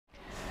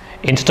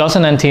In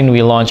 2019,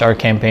 we launched our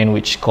campaign,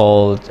 which is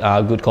called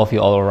Good Coffee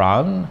All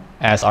Around,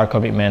 as our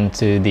commitment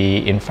to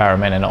the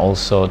environment and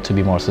also to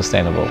be more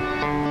sustainable.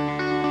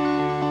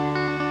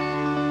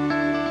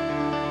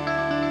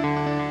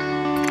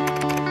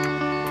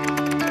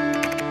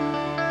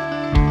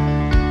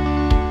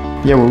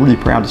 Yeah, we're really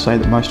proud to say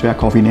that most of our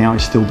coffee now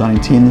is still done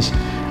in tins,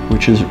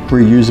 which is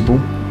reusable,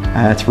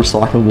 it's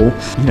recyclable,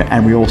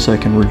 and we also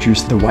can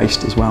reduce the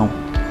waste as well.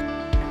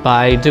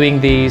 By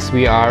doing this,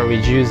 we are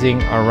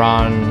reducing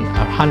around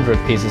 100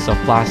 pieces of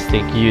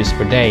plastic used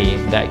per day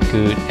that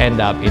could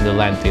end up in the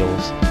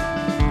landfills.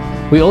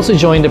 We also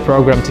joined the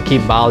program to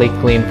keep Bali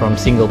clean from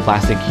single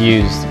plastic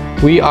use.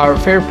 We are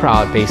very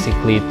proud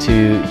basically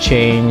to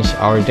change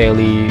our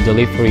daily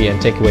delivery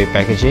and takeaway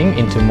packaging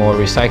into more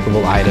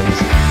recyclable items.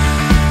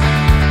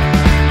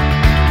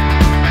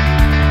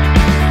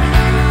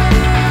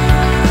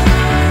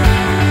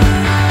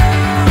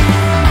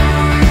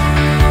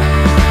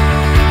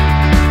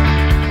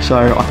 So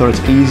I thought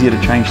it's easier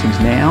to change things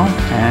now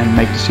and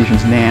make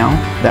decisions now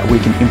that we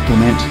can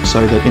implement,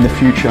 so that in the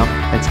future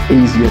it's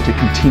easier to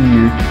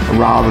continue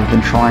rather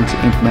than trying to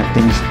implement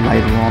things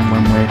later on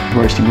when we're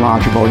roasting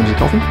larger volumes of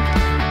coffee.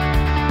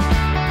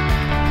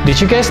 Did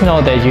you guys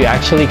know that you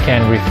actually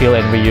can refill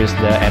and reuse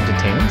the empty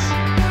tins?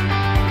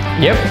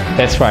 Yep,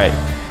 that's right.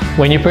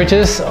 When you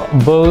purchase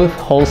both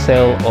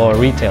wholesale or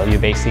retail, you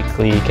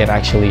basically can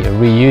actually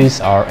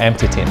reuse our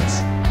empty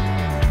tins.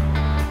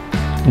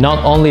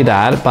 Not only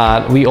that,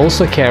 but we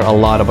also care a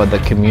lot about the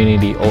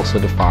community, also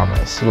the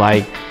farmers.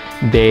 Like,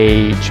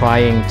 they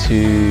trying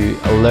to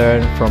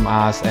learn from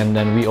us, and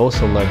then we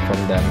also learn from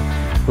them.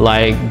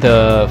 Like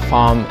the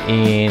farm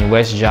in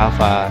West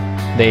Java,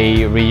 they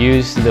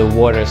reuse the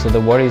water, so the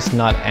water is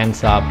not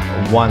ends up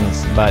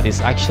once, but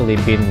it's actually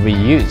been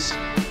reused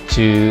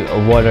to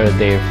water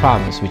their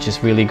farms, which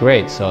is really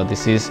great. So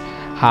this is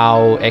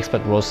how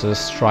Expat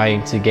Roasters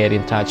trying to get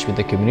in touch with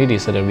the community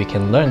so that we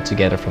can learn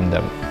together from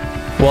them.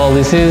 Well,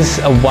 this is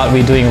what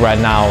we're doing right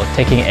now,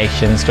 taking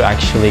actions to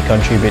actually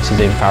contribute to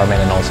the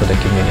environment and also the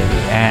community.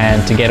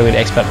 And together with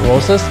Expat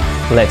Roasters,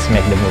 let's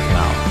make the move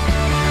now.